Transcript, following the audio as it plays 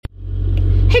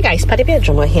Hey guys, Patty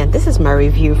Jomo here, and this is my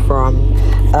review from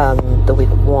the week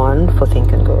 1 for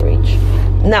Think and Grow Rich.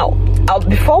 Now,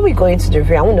 before we go into the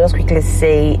review, I want to just quickly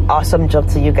say awesome job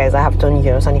to you guys that have done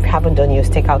yours, and if you haven't done yours,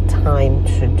 take out time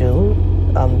to do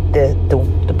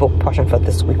the book portion for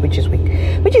this week, which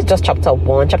is just chapter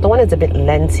 1. Chapter 1 is a bit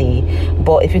lengthy,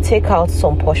 but if you take out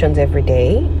some portions every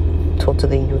day,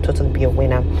 you'll totally be a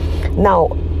winner.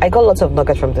 Now, I got lots of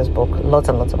nuggets from this book, lots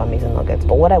and lots of amazing nuggets,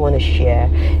 but what I want to share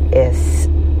is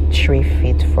 3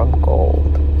 feet from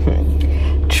gold.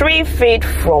 3 feet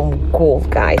from gold,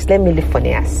 guys. Let me leave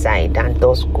funny aside and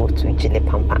just go to Jile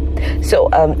Pampa. So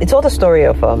it's all the story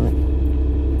of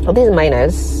these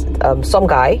miners. Some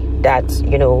guy that,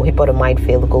 he bought a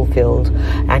gold field,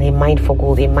 and he mined for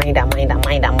gold. He mined. They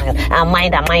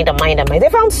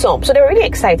found some, so they were really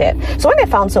excited. So when they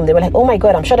found some, they were like, oh my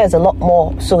god, I'm sure there's a lot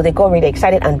more. So they got really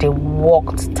excited and they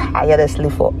walked tirelessly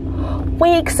for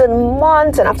weeks and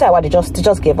months, and after a while they just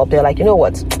gave up. They're like, you know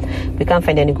what, we can't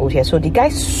find any gold here. So the guy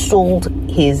sold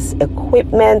his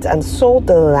equipment and sold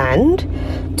the land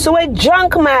to a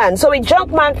junk man. So a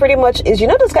junk man pretty much is,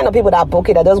 those kind of people that are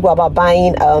bookie, that just go about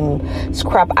buying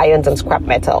scrap irons and scrap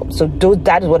metal. So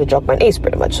that is what a junk man is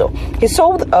pretty much. So they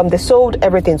sold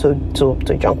everything to a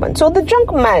junk man. So the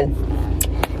junk man,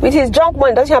 with his junk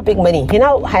money, doesn't have big money. He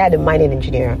now hired a mining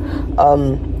engineer.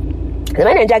 The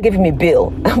mining engineer gave him a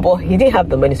bill, but he didn't have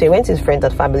the money, so he went to his friends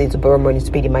and family to borrow money to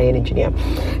pay the mining engineer.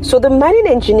 So the mining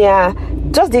engineer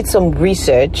just did some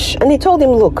research, and he told him,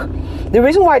 look, the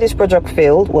reason why this project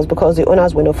failed was because the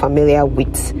owners were not familiar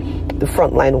with the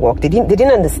frontline work. They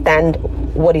didn't understand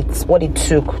what it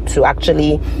took to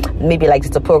actually, maybe like the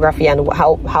topography and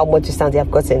how much distance they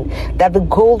have gotten. That the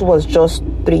gold was just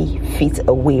 3 feet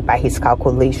away by his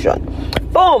calculation.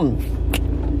 Boom!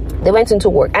 They went into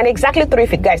work, and exactly 3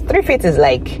 feet, guys. 3 feet is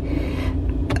like,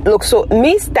 look, so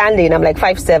me standing, I'm like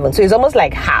 5'7", so it's almost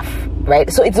like half, right?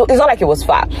 So it's not like it was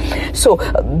far. So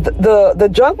the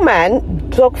junk man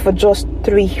dug for just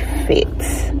 3 feet,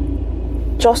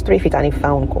 and he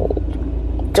found gold.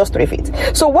 Just 3 feet.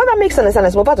 So what that makes sense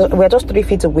is we're just 3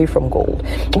 feet away from gold.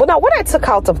 But now what I took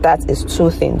out of that is 2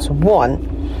 things. One,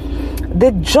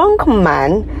 the junk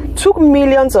man took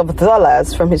millions of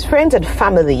dollars from his friends and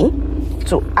family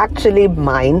to actually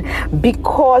mine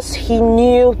because he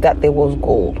knew that there was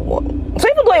gold. So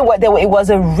even though it was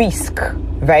a risk,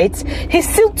 right? He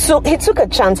took a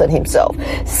chance on himself.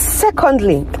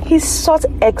 Secondly, he sought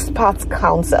expert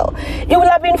counsel. It would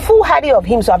have been foolhardy of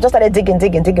him, so I've just started digging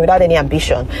without any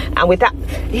ambition. And with that,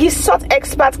 he sought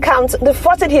expert counsel. The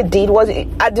first thing he did was he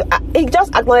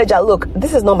just acknowledged that, look,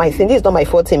 this is not my thing. This is not my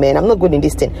forte, man. I'm not good in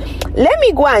this thing. Let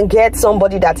me go and get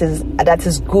somebody that is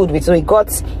good with. So he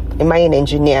got a mining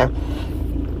engineer.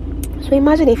 So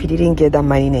imagine if he didn't get that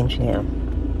mining engineer.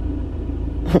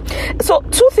 So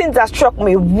 2 things that struck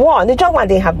me. One, the junk man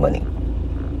didn't have money.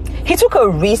 He took a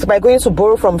risk by going to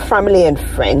borrow from family and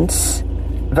friends,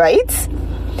 right?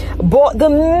 But the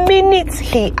minute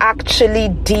he actually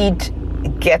did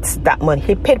get that money,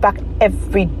 he paid back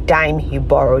every dime he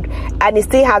borrowed, and he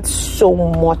still had so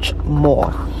much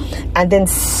more. And then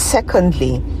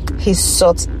secondly, he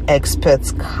sought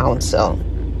expert counsel.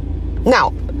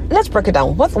 Now, let's break it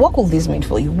down. What could this mean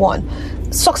for you? One,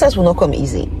 success will not come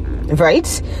easy, right?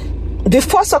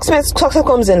 Before success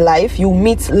comes in life, you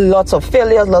meet lots of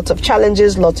failures, lots of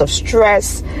challenges, lots of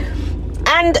stress.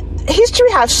 And history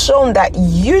has shown that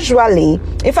usually,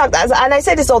 in fact, and I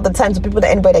say this all the time to people, that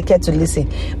anybody that care to listen,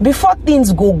 before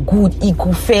things go good, it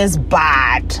go fares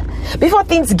bad. Before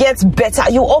things get better,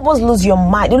 you almost lose your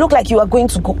mind. You look like you are going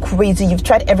to go crazy. You've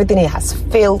tried everything, it has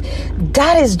failed.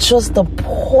 That is just the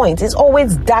point. It's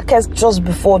always darkest just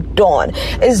before dawn.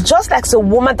 It's just like a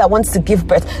woman that wants to give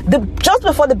birth. Just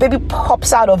before the baby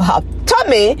pops out of her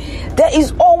tummy, there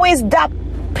is always that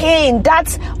pain,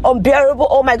 that's unbearable.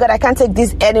 Oh my god, I can't take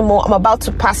this anymore, I'm about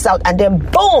to pass out. And then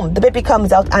boom, the baby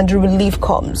comes out and the relief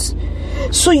comes.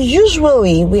 So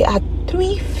usually we are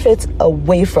 3 feet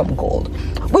away from gold.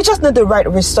 We just need the right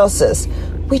resources,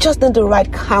 we just need the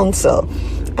right counsel,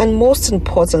 and most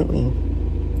importantly,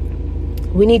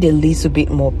 we need a little bit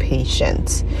more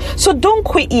patience. So don't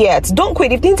quit yet. Don't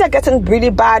quit. If things are getting really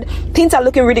bad, things are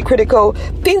looking really critical,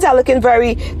 things are looking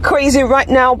very crazy right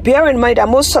now, bear in mind that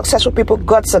most successful people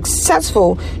got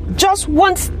successful just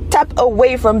one step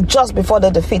away from just before the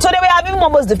defeat. So they were having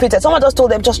almost defeated. Someone just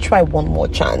told them, just try one more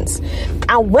chance.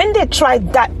 And when they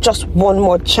tried that just one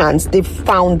more chance, they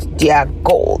found their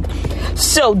gold.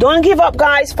 So don't give up,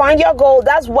 guys. Find your gold.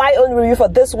 That's why on review for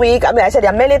this week. I mean, I said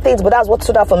there are many things, but that's what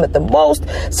stood out for me the most.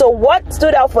 So what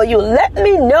stood out for you? Let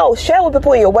me know. Share with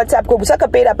people in your WhatsApp group. We talk a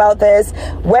bit about this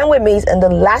when we meet in the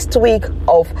last week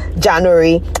of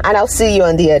January, and I'll see you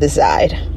on the other side.